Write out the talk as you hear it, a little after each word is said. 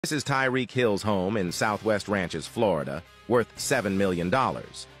This is Tyreek Hill's home in Southwest Ranches, Florida, worth $7 million.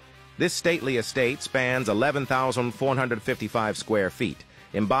 This stately estate spans 11,455 square feet,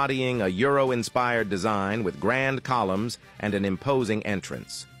 embodying a Euro-inspired design with grand columns and an imposing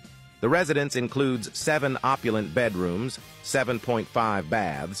entrance. The residence includes 7 opulent bedrooms, 7.5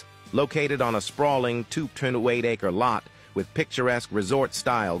 baths, located on a sprawling 2.8-acre lot with picturesque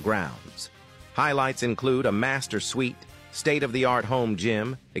resort-style grounds. Highlights include a master suite, state-of-the-art home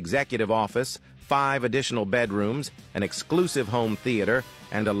gym, executive office, 5 additional bedrooms, an exclusive home theater,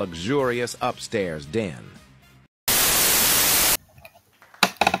 and a luxurious upstairs den.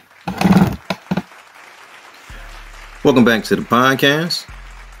 Welcome back to the podcast.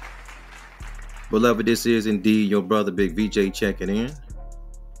 Beloved, this is indeed your brother Big VJ checking in.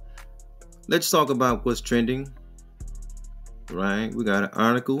 Let's talk about what's trending. Right, we got an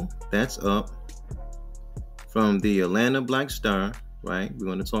article that's up from the Atlanta Black Star, right? We're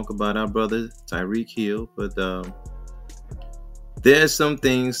going to talk about our brother Tyreek Hill, but there's some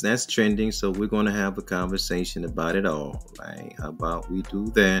things that's trending, so we're going to have a conversation about it all, right? How about we do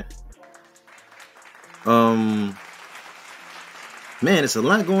that? Man, it's a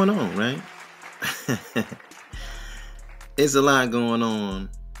lot going on, right? It's a lot going on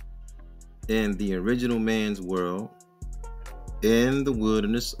in the original man's world, in the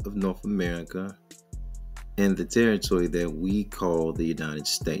wilderness of North America, in the territory that we call the United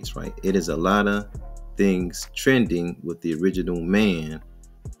States, right? It is a lot of things trending with the original man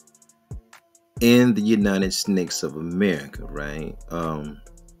in the United Snakes of America, right?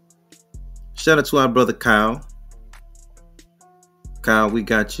 Shout out to our brother Kyle. Kyle, we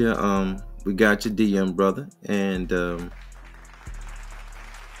got your DM, brother, and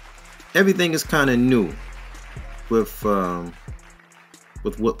everything is kind of new with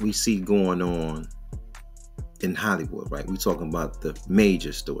what we see going on in Hollywood, right? We're talking about the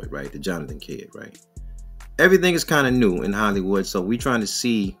major story, right? The Jonathan kid, right? Everything is kind of new in Hollywood, so we're trying to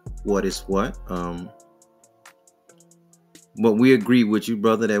see what is what. But we agree with you,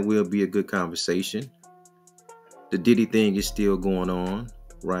 brother, that will be a good conversation. The Diddy thing is still going on,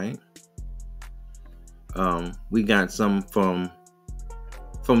 right? We got some from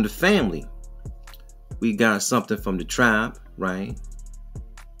the family. We got something from the tribe, right?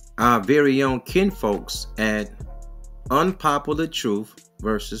 Our very own kinfolks at Unpopular Truth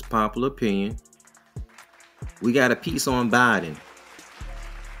versus Popular Opinion. We got a piece on Biden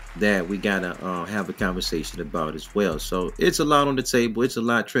that we gotta have a conversation about as well. So it's a lot on the table. It's a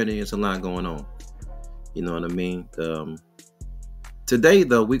lot trending. It's a lot going on. You know what I mean? Today,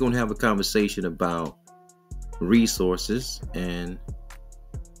 though, we're gonna have a conversation about resources and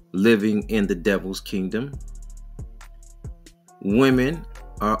living in the devil's kingdom. Women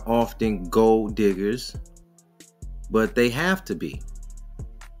are often gold diggers, but they have to be.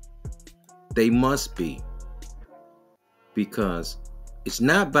 They must be. Because it's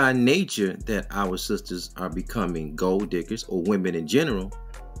not by nature that our sisters are becoming gold diggers or women in general.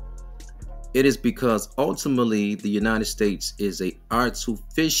 It is because ultimately the United States is an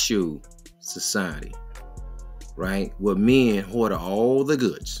artificial society, right? Where men hoard all the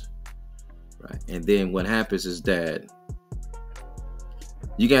goods, right? And then what happens is that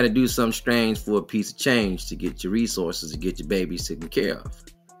you got to do something strange for a piece of change to get your resources, to get your babies taken care of.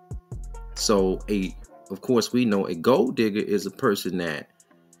 So, of course, we know a gold digger is a person that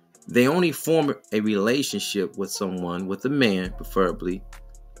they only form a relationship with someone, with a man, preferably,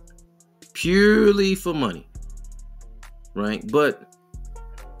 purely for money, right? But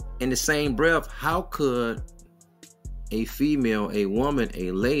in the same breath, how could a female, a woman, a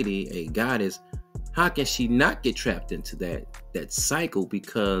lady, a goddess, how can she not get trapped into that cycle?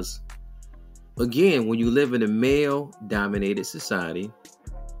 Because again, when you live in a male-dominated society,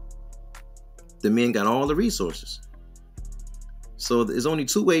 the men got all the resources. So there's only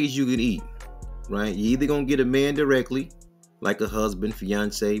 2 ways you can eat, right? You're either gonna get a man directly, like a husband,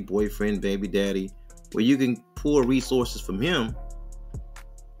 fiance, boyfriend, baby daddy, where you can pour resources from him,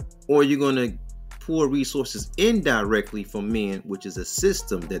 or you're gonna pour resources indirectly from men, which is a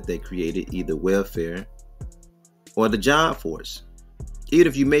system that they created, either welfare or the job force. Even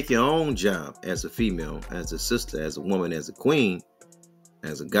if you make your own job as a female, as a sister, as a woman, as a queen,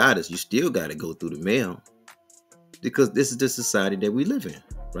 as a goddess, you still got to go through the male, because this is the society that we live in,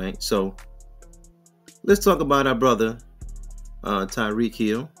 right? So let's talk about our brother Tyreek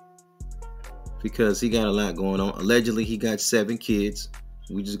Hill, because he got a lot going on. Allegedly, he got 7 kids.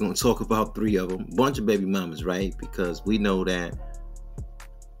 We're just going to talk about 3 of them. Bunch of baby mamas, right? Because we know that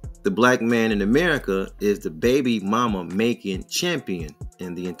the black man in America is the baby mama making champion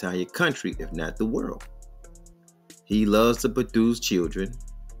in the entire country, if not the world. He loves to produce children.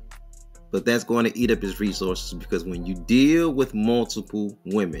 But that's going to eat up his resources, because when you deal with multiple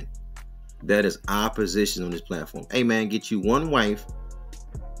women, that is our position on this platform. Hey man, get you one wife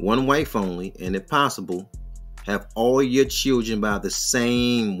only, and if possible, have all your children by the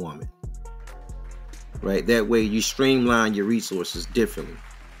same woman. Right? That way you streamline your resources differently.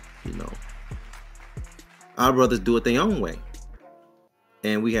 You know, our brothers do it their own way.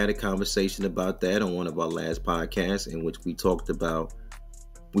 And we had a conversation about that on one of our last podcasts, in which we talked about,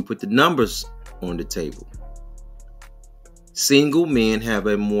 we put the numbers on the table. Single men have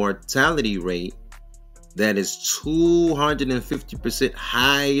a mortality rate that is 250%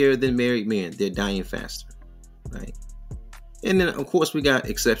 higher than married men. They're dying faster, right? And then, of course, we got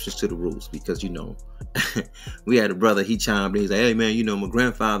exceptions to the rules, because, you know, we had a brother, he chimed in, he's like, hey, man, you know, my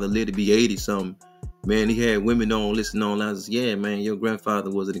grandfather lived to be 80-something. Man, he had women on, listening on. I was, yeah, man, your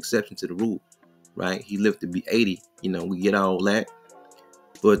grandfather was an exception to the rule, right? He lived to be 80. You know, we get all that.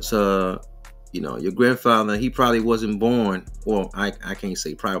 But, you know, your grandfather, he probably wasn't born, or I can't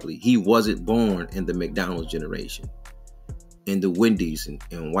say probably, he wasn't born in the McDonald's generation, in the Wendy's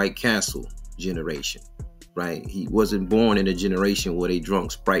and White Castle generation, right? He wasn't born in a generation where they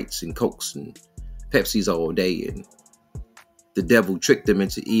drunk Sprites and Cokes and Pepsis all day, and the devil tricked them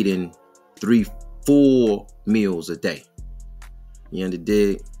into eating 3-4 meals a day. You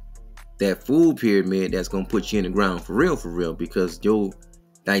understand? That food pyramid, that's going to put you in the ground for real, because your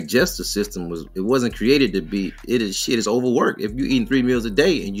digestive system wasn't created to be, is overworked. If you eating 3 meals a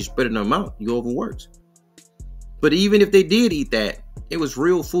day and you spreading them out, you overworked. But even if they did eat that, it was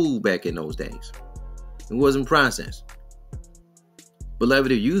real food back in those days. It wasn't processed.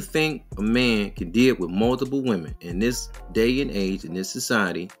 Beloved, if you think a man can deal with multiple women in this day and age, in this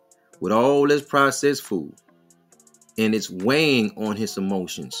society, with all this processed food, and it's weighing on his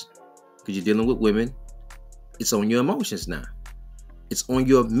emotions, because you're dealing with women, it's on your emotions now. It's on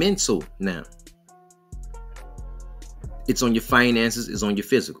your mental now. It's on your finances. It's on your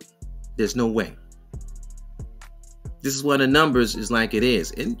physical. There's no way. This is why the numbers is like it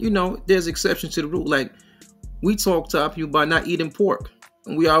is. And, you know, there's exceptions to the rule. Like, we talk to our people about not eating pork.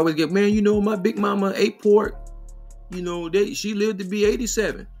 And we always get, man, you know, my big mama ate pork. You know, she lived to be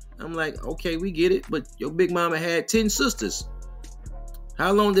 87. I'm like, okay, we get it. But your big mama had 10 sisters.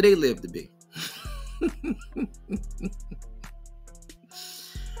 How long did they live to be?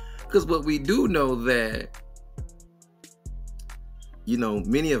 Because what we do know that, you know,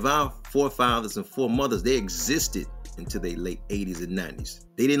 many of our forefathers and foremothers, they existed into their late 80s and 90s.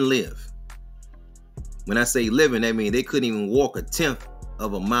 They didn't live. When I say living, I mean they couldn't even walk a 1/10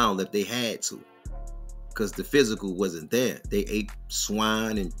 of a mile if they had to, because the physical wasn't there. They ate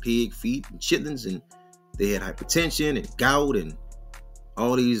swine and pig feet and chitlins, and they had hypertension and gout and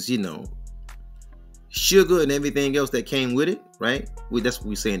all these, you know, sugar and everything else that came with it, right? That's what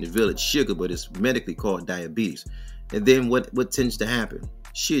we say in the village, sugar, but it's medically called diabetes. And then what tends to happen?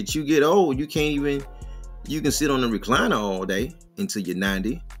 Shit, you get old, you can sit on the recliner all day until you're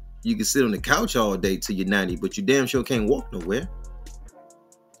 90. You can sit on the couch all day till you're 90, but you damn sure can't walk nowhere.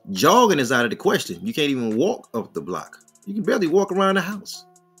 Jogging is out of the question. You can't even walk up the block. You can barely walk around the house.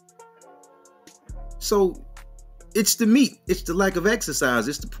 So it's the meat. It's the lack of exercise.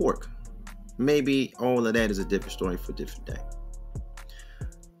 It's the pork. Maybe all of that is a different story for a different day.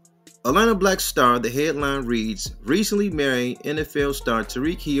 Atlanta Black Star, the headline reads, recently married NFL star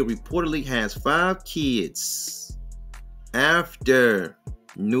Tyreek Hill reportedly has 5 kids after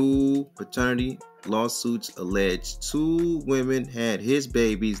new paternity lawsuits allege 2 women had his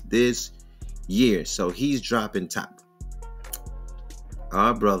babies this year. So he's dropping top.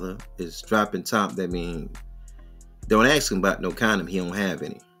 Our brother is dropping top. That means don't ask him about no condom. He don't have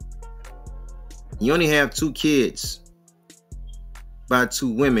any. You only have 2 kids by 2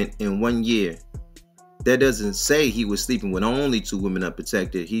 women in 1 year. That doesn't say he was sleeping with only 2 women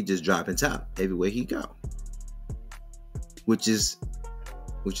unprotected. He just dropping top everywhere he go, which is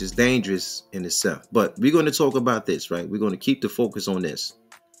dangerous in itself. But we're going to talk about this, right? We're going to keep the focus on this.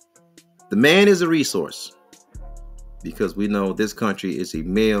 The man is a resource, because we know this country is a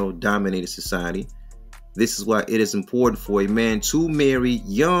male-dominated society. This is why it is important for a man to marry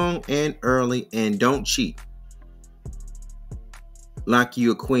young and early and don't cheat. Lock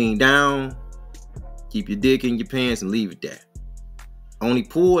your queen down, keep your dick in your pants and leave it there. Only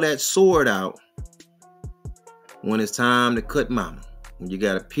pull that sword out when it's time to cut mama. When you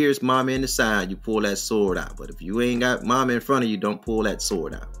got to pierce mama in the side, you pull that sword out. But if you ain't got mama in front of you, don't pull that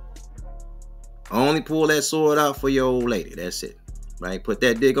sword out. Only pull that sword out for your old lady. That's it, right? Put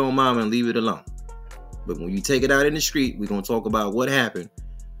that dick on mama and leave it alone. But when you take it out in the street, we're going to talk about what happened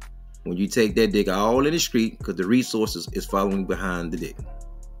when you take that dick all in the street, because the resources is following behind the dick.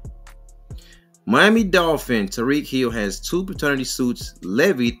 Miami Dolphin Tyreek Hill has 2 paternity suits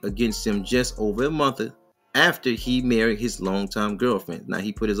levied against him just over a month after he married his longtime girlfriend. Now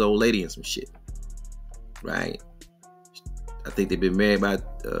he put his old lady in some shit, right? I think they've been married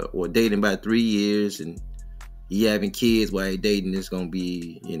or dating about 3 years, and he having kids while he dating. It's gonna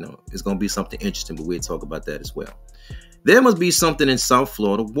be, it's gonna be something interesting, but we'll talk about that as well. There must be something in South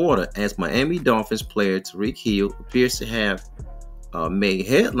Florida water, as Miami Dolphins player Tyreek Hill appears to have made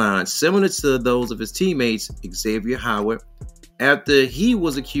headlines similar to those of his teammates Xavier Howard after he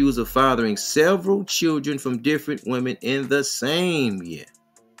was accused of fathering several children from different women in the same year.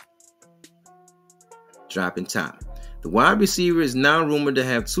 Dropping top. The wide receiver is now rumored to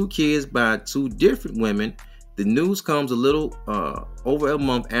have 2 kids by 2 different women. The news comes a little over a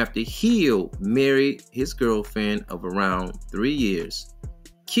month after Hill married his girlfriend of around 3 years,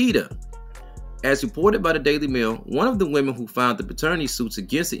 Keita. As reported by the Daily Mail, one of the women who filed the paternity suits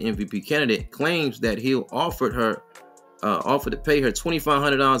against the MVP candidate claims that Hill offered to pay her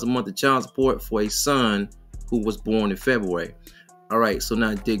 $2,500 a month of child support for a son who was born in February. All right, so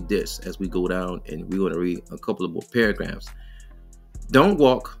now dig this as we go down, and we're going to read a couple of more paragraphs. Don't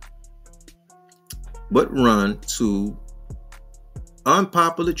walk, but run to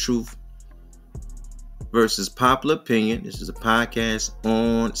Unpopular Truth versus Popular Opinion. This is a podcast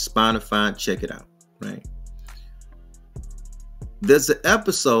on Spotify. Check it out, right? There's an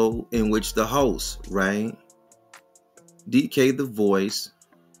episode in which the host, right, DK The Voice,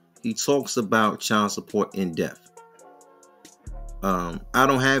 he talks about child support in depth. I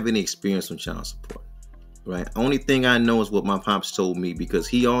don't have any experience on child support, right? Only thing I know is what my pops told me, because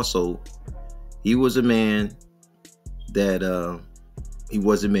he was a man that he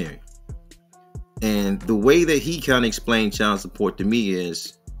wasn't married. And the way that he kind of explained child support to me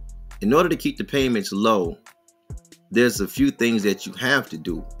is, in order to keep the payments low, there's a few things that you have to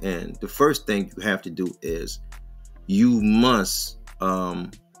do. And the first thing you have to do is you must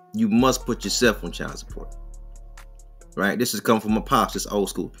put yourself on child support. Right? This has come from my pops. It's old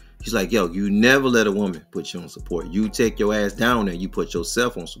school. He's like, yo, you never let a woman put you on support. You take your ass down there, you put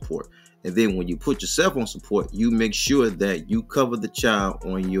yourself on support. And then when you put yourself on support, you make sure that you cover the child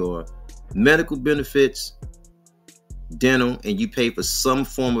on your medical benefits, dental, and you pay for some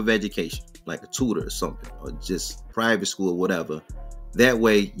form of education, like a tutor or something, or just private school or whatever. That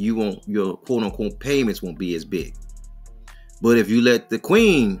way your quote unquote payments won't be as big. But if you let the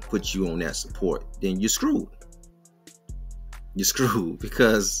queen put you on that support, then you're screwed. You're screwed,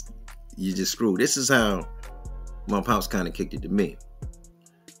 because you're just screwed. This is how my pops kind of kicked it to me.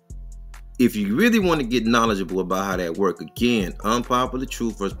 If you really want to get knowledgeable about how that works, again, Unpopular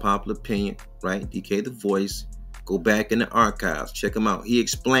Truth versus Popular Opinion, right? DK The Voice. Go back in the archives. Check him out. He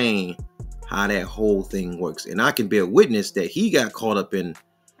explained how that whole thing works. And I can bear witness that he got caught up in,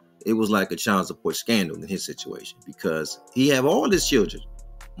 it was like a child support scandal in his situation, because he have all his children.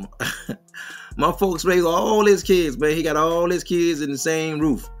 My folks raised all his kids, man. He got all his kids in the same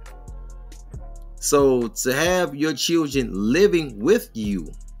roof. So to have your children living with you,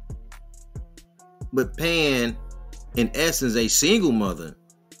 but paying, in essence, a single mother,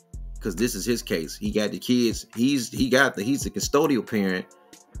 because this is his case. He got the kids. He's the custodial parent.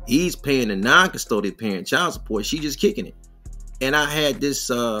 He's paying the non-custodial parent child support. She just kicking it. And I had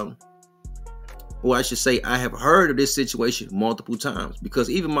this, I should say, I have heard of this situation multiple times, because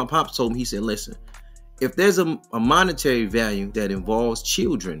even my pops told me, he said, listen, if there's a monetary value that involves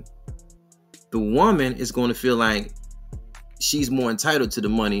children, the woman is going to feel like she's more entitled to the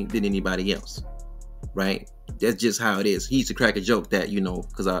money than anybody else, right? That's just how it is. He used to crack a joke that,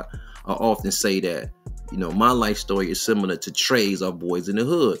 because I often say that, my life story is similar to Trey's, our boys in the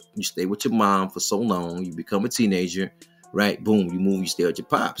hood. You stay with your mom for so long, you become a teenager, right? Boom, you move, you stay with your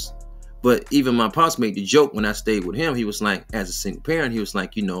pops. But even my pops made the joke when I stayed with him. He was like, as a single parent, he was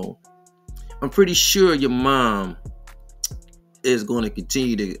like, I'm pretty sure your mom is going to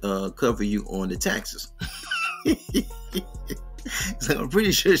continue to cover you on the taxes. So I'm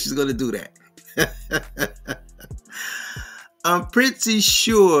pretty sure she's going to do that. I'm pretty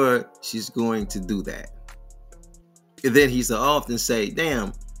sure she's going to do that. And then he's often say,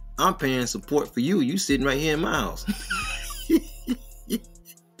 damn, I'm paying support for you. You sitting right here in my house.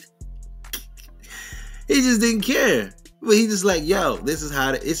 He just didn't care. But he just like, yo, this is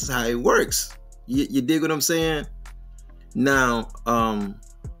how it works. You dig what I'm saying? Now,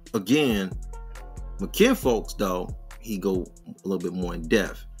 again, McKin folks, though, he go a little bit more in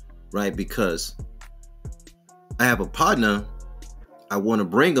depth, right? Because I have a partner. I want to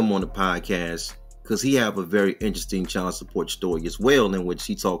bring him on the podcast because he have a very interesting child support story as well, in which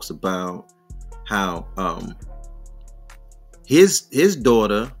he talks about how his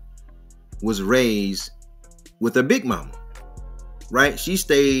daughter was raised with her big mama, right? She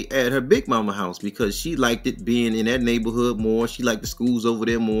stayed at her big mama house because she liked it being in that neighborhood more. She liked the schools over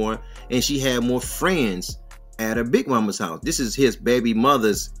there more, and she had more friends at her big mama's house. This is his baby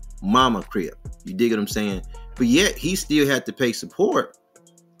mother's mama crib. You dig what I'm saying? But yet he still had to pay support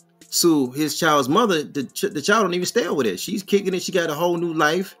to his child's mother. The child don't even stay over there. She's kicking it. She got a whole new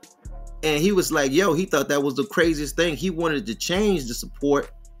life. And he was like, yo, he thought that was the craziest thing. He wanted to change the support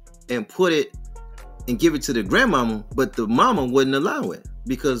and put it and give it to the grandmama, but the mama wouldn't allow it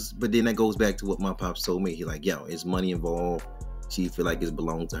but then that goes back to what my pops told me. He like, yo, it's money involved. She feel like it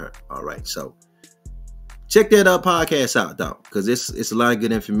belongs to her. All right, so check that podcast out, dog, because it's a lot of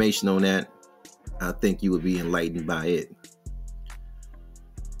good information on that. I think you would be enlightened by it.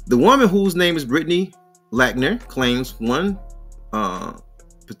 The woman whose name is Brittany Lackner claims one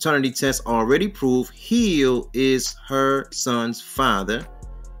paternity test already proved Hill is her son's father.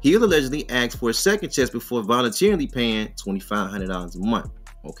 Hill allegedly asked for a second test before voluntarily paying $2,500 a month.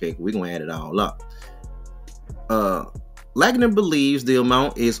 Okay, we're going to add it all up. Lackner believes the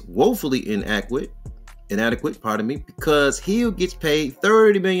amount is woefully inadequate, because Hill gets paid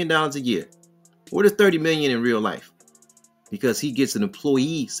 $30 million a year. What is $30 million in real life? Because he gets an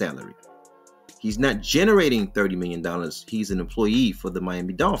employee salary. He's not generating $30 million. He's an employee for the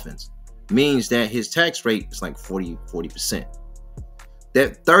Miami Dolphins. Means that his tax rate is like 40%.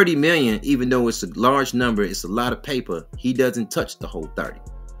 That 30 million, even though it's a large number, it's a lot of paper, he doesn't touch the whole 30.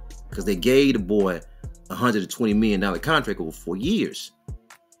 Because they gave the boy a $120 million contract over 4 years.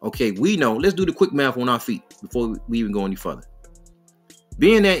 Okay, we know. Let's do the quick math on our feet before we even go any further.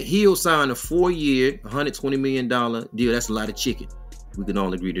 Being that Hill signed a 4-year, $120 million deal, that's a lot of chicken. We can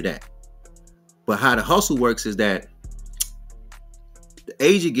all agree to that. But how the hustle works is that the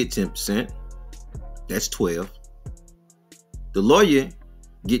agent get 10%. That's 12. The lawyer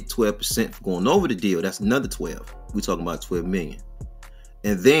get 12% for going over the deal. That's another 12. We're talking about 12 million.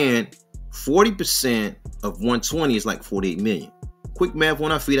 And then 40% of 120 is like 48 million. Quick math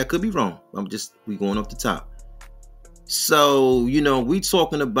on our feet. I could be wrong. We going off the top. So, we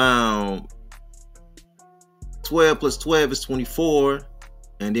talking about 12 plus 12 is 24.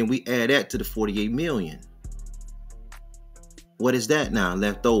 And then we add that to the 48 million. What is that now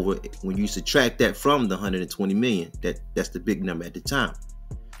left over when you subtract that from the 120 million? That's the big number at the time.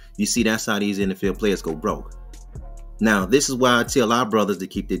 You see, that's how these NFL players go broke. Now, this is why I tell our brothers to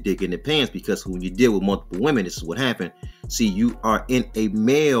keep their dick in their pants, because when you deal with multiple women, this is what happened. See, you are in a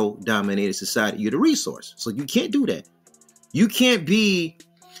male-dominated society. You're the resource. So you can't do that. You can't be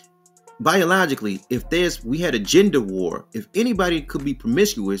biologically, we had a gender war. If anybody could be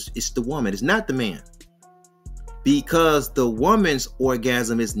promiscuous, it's the woman. It's not the man. Because the woman's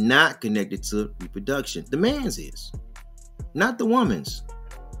orgasm is not connected to reproduction. The man's is. Not the woman's.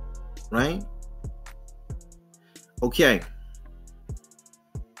 Right? Okay.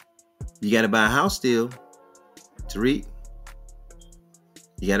 You got to buy a house still. Tyreek.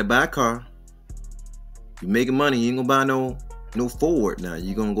 You got to buy a car. You making money. You ain't going to buy no Ford now.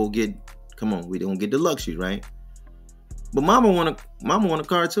 You're going to go get, come on, we don't get the luxury, right? But mama want a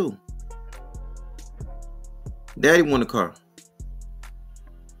car too. Daddy want a car.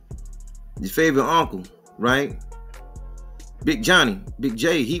 Your favorite uncle, right? Big Johnny, Big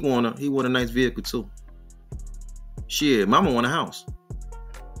J, he want a nice vehicle too. Shit, mama want a house.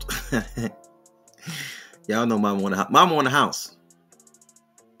 Y'all know mama want a house. Mama want a house.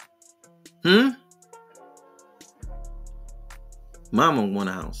 Mama want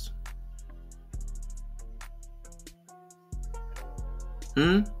a house.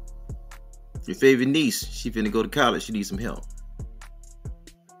 Your favorite niece, she finna go to college, she needs some help.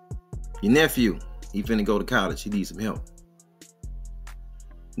 Your nephew, he finna go to college, he needs some help.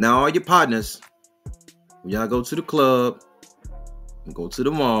 Now all your partners, when y'all go to the club, go to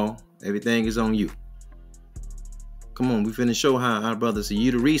the mall, everything is on you. Come on, we finna show how our brothers see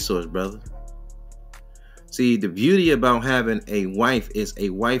you the resource, brother. See, the beauty about having a wife is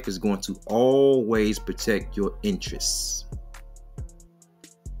going to always protect your interests.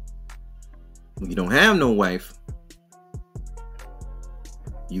 When you don't have no wife,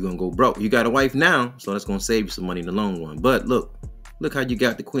 you're going to go broke. You got a wife now, so that's going to save you some money in the long run. But look how you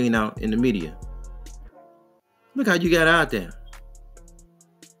got the queen out in the media. Look how you got out there.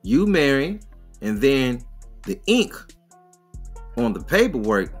 You married, and then the ink on the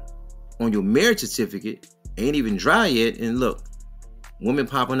paperwork on your marriage certificate ain't even dry yet. And look, women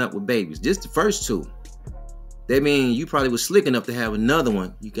popping up with babies. Just the first two. That means you probably was slick enough to have another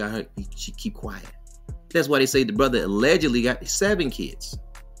one. You got her, she keep quiet. That's why they say the brother allegedly got 7 kids.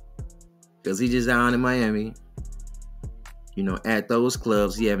 Because he just out in Miami You know, at those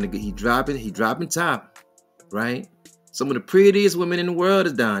clubs, he dropping top, right? Some of the prettiest women in the world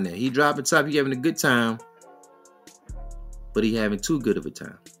is down there. He dropping top, he having a good time, but he having too good of a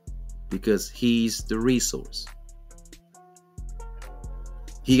time because he's the resource.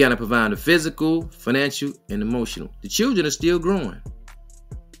 He got to provide the physical, financial, and emotional. The children are still growing.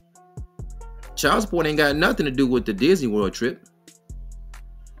 Child support ain't got nothing to do with the Disney World trip,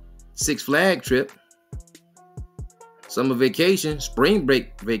 Six Flag trip, summer vacation, spring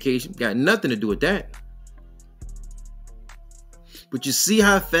break vacation, got nothing to do with that. But you see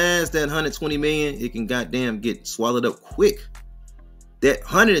how fast that 120 million, it can goddamn get swallowed up quick. That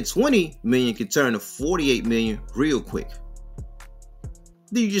 120 million can turn to 48 million real quick.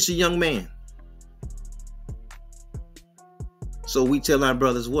 Then you're just a young man. So we tell our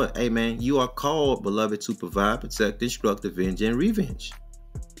brothers what? Hey man, you are called, beloved, to provide, protect, instruct, avenge, and revenge.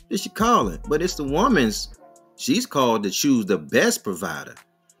 It's your calling. But it's the woman's. She's called to choose the best provider,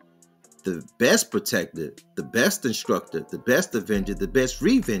 the best protector, the best instructor, the best avenger, the best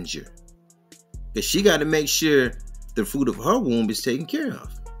revenger. Because she got to make sure the fruit of her womb is taken care of.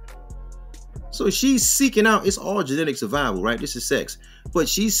 So she's seeking out, it's all genetic survival, right? This is sex. But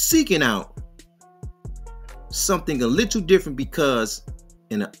she's seeking out something a little different because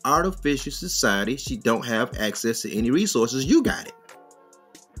in an artificial society, she don't have access to any resources. You got it.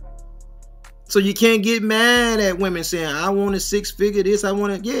 So you can't get mad at women saying, I want a six-figure this, I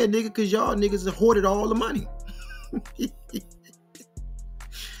want to, yeah, nigga, because y'all niggas have hoarded all the money.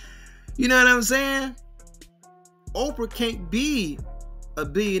 You know what I'm saying? Oprah can't be a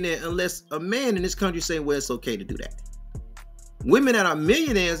billionaire unless a man in this country say, well, it's okay to do that. Women that are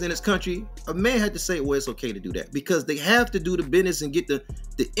millionaires in this country, a man had to say, well, it's okay to do that because they have to do the business and get the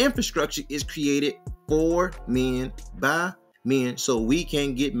infrastructure is created for men by men. So we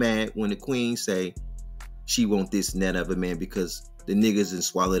can't get mad when the queen say she want this and that of a man because the niggas and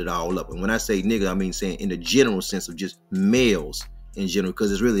swallowed it all up. And when I say nigga, I mean saying in the general sense of just males in general,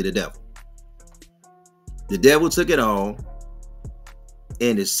 because it's really the devil. The devil took it all.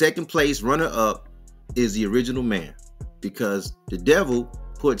 And the second place runner up is the original man. Because the devil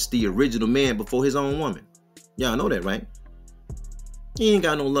puts the original man before his own woman. Y'all know that, right? He ain't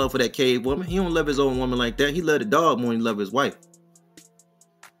got no love for that cave woman. He don't love his own woman like that. He love the dog more than he love his wife.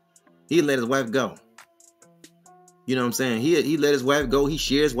 He let his wife go. You know what I'm saying? He let his wife go. He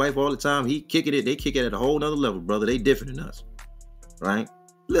shares his wife all the time. He kicking it. They kick it at a whole nother level, brother. They different than us. Right?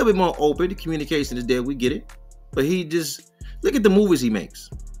 A little bit more open. The communication is there. We get it. But he just, look at the movies he makes.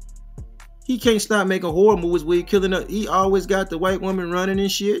 He can't stop making horror movies where he killing her. He always got the white woman running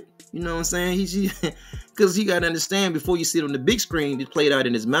and shit. You know what I'm saying? Because he got to understand before you see it on the big screen, it's played out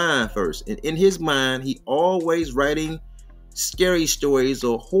in his mind first. And in his mind, he always writing scary stories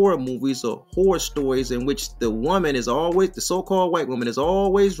or horror movies or horror stories in which the woman is always, the so-called white woman is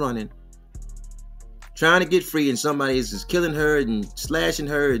always running, trying to get free, and somebody is just killing her and slashing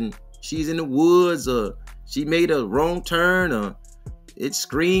her, and she's in the woods, or she made a wrong turn, or it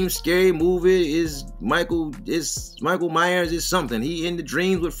screams scary movie, is Michael Myers is something. He in the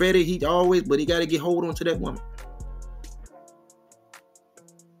dreams with Freddy, but he got to get hold on to that woman.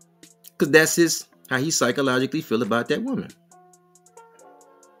 Because that's how he psychologically feel about that woman.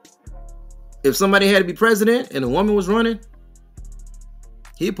 If somebody had to be president and a woman was running,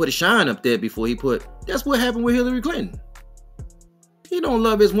 he'd put a shine up there before that's what happened with Hillary Clinton. He don't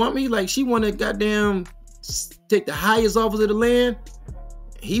love his woman. She want to goddamn take the highest office of the land.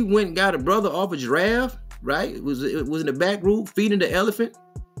 He went and got a brother off a giraffe, right? It was in the back room feeding the elephant,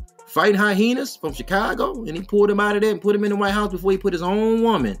 fighting hyenas from Chicago, and he pulled him out of there and put him in the White House before he put his own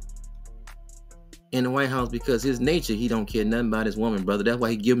woman in the White House, because his nature, he don't care nothing about his woman, brother. That's why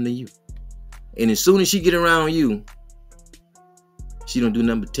he give them to you. And as soon as she get around you, she don't do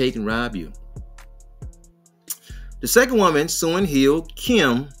nothing but take and rob you. The second woman, suing Hill,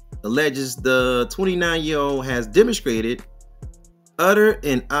 Kim, alleges the 29-year-old has demonstrated utter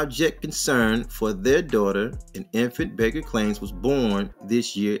and abject concern for their daughter. An infant, Baker claims, was born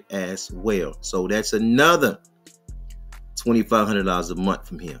this year as well. So that's another $2,500 a month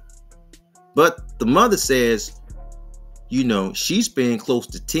from him. But the mother says, she spend close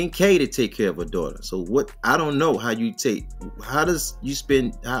to $10K to take care of her daughter. So I don't know how does you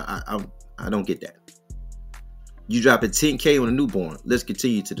spend, I don't get that. You dropping $10K on a newborn. Let's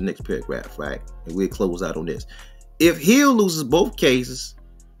continue to the next paragraph, right? And we'll close out on this. If Hill loses both cases,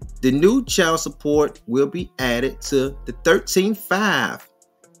 the new child support will be added to the $13,500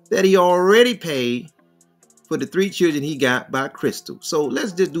 that he already paid for the 3 children he got by Crystal. So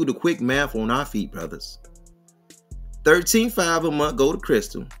let's just do the quick math on our feet, brothers. $13,500 a month go to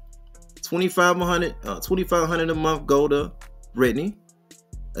Crystal. $2,500 a month go to Brittany.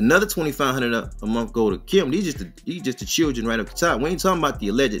 Another $2,500 a month go to Kim. These just the children right up the top. We ain't talking about the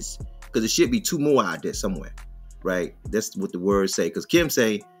allegeds, because there should be 2 more out there somewhere, right? That's what the words say. Because Kim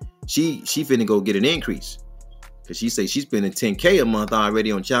say she finna go get an increase, because she say she's spending $10K a month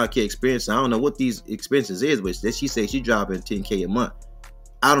already on child care expenses. I don't know what these expenses is, but she say she dropping $10K a month.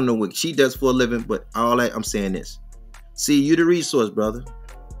 I don't know what she does for a living, but all that I'm saying this. See, you the resource, brother.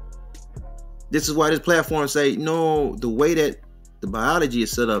 This is why this platform say, no, the way that the biology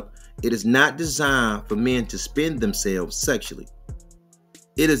is set up, it is not designed for men to spend themselves sexually.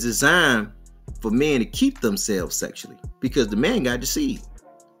 It is designed for men to keep themselves sexually, because the man got the seed.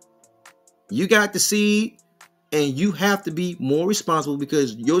 You got the seed, and you have to be more responsible,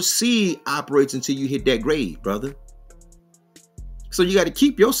 because your seed operates until you hit that grave, brother. So you got to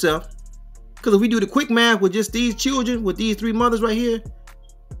keep yourself, because if we do the quick math with just these children, with these 3 mothers right here,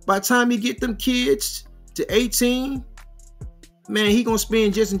 by the time you get them kids to 18, man, he gonna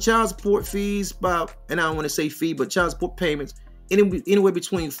spend just in child support fees about, and I don't want to say fee, but child support payments, anywhere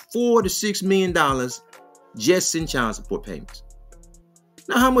between $4 to $6 million just in child support payments.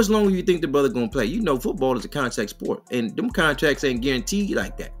 Now, how much longer do you think the brother gonna play? You know, football is a contact sport, and them contracts ain't guaranteed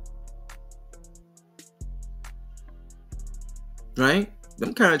like that, right?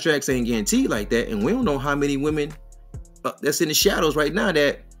 Them contracts ain't guaranteed like that, and we don't know how many women that's in the shadows right now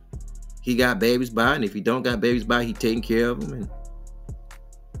that he got babies by, and if he don't got babies by, he taking care of them. And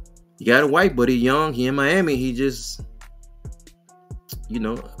he got a wife, but he young. He in Miami. He just, you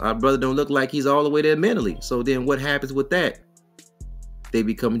know, our brother don't look like he's all the way there mentally. So then what happens with that? They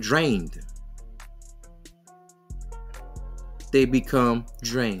become drained. They become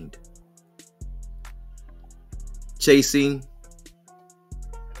drained. Chasing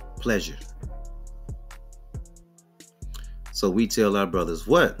pleasure. So we tell our brothers,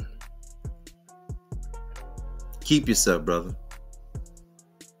 what? Keep yourself, brother.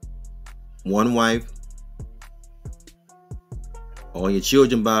 One wife. All your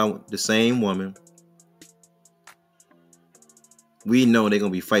children by the same woman. We know they're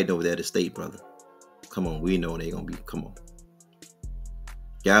going to be fighting over that estate, brother. Come on, we know they're going to be, come on.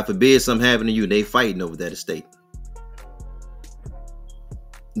 God forbid something happen to you, they fighting over that estate.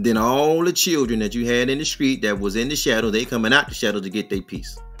 Then all the children that you had in the street that was in the shadow, they coming out the shadow to get their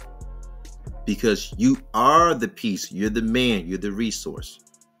peace. Because you are the peace. You're the man. You're the resource.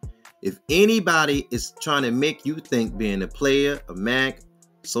 If anybody is trying to make you think being a player, a Mac,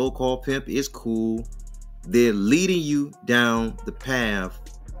 so-called pimp is cool, they're leading you down the path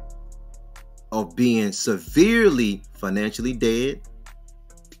of being severely financially dead,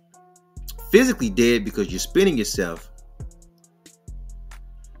 physically dead because you're spinning yourself,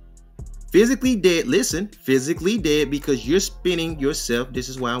 physically dead, listen, physically dead because you're spinning yourself. This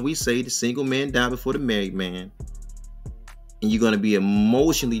is why we say the single man die before the married man. And you're going to be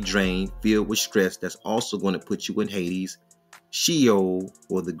emotionally drained, filled with stress. That's also going to put you in Hades, Sheol,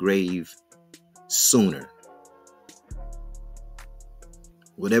 or the grave sooner.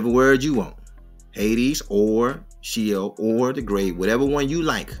 Whatever word you want. Hades or Sheol or the grave. Whatever one you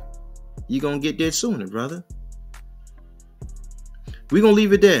like. You're going to get there sooner, brother. We're going to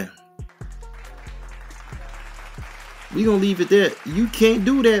leave it there. We're going to leave it there. You can't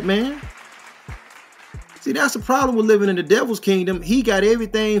do that, man. See, that's the problem with living in the devil's kingdom. He got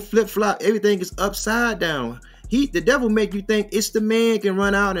everything flip-flop. Everything is upside down. The devil make you think it's the man can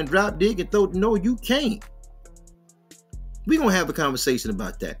run out and drop dig and throw. No, you can't. We're going to have a conversation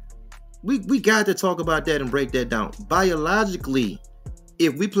about that. We got to talk about that and break that down. Biologically,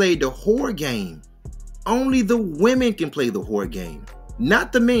 if we played the whore game, only the women can play the whore game,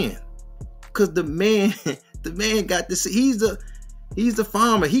 not the man. Because the man got the seed. He's the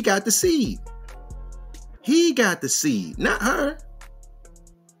farmer. He got the seed. He got the seed, not her.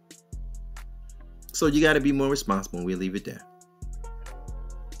 So you got to be more responsible. We'll leave it there.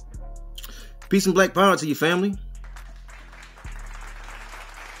 Peace and black power to your family.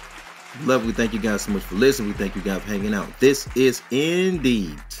 Love, we thank you guys so much for listening. We thank you guys for hanging out. This is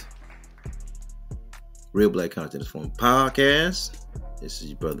indeed Real Black Content Forum Podcast. This is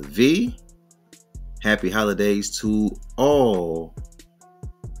your brother V. Happy holidays to all.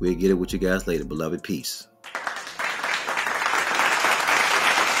 We'll get it with you guys later. Beloved, peace.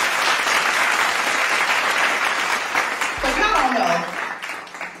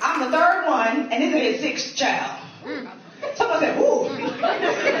 And this is his sixth child. Someone said, ooh.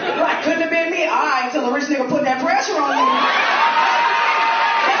 Right, couldn't have been me. All right, until the rich nigga put that pressure on you. I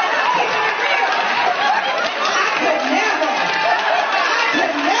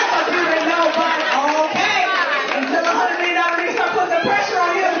could never be with nobody. Okay. Until $100 million start putting the pressure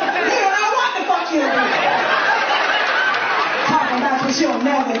on you. You don't know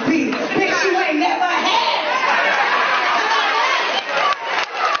beat it. Bitch, you ain't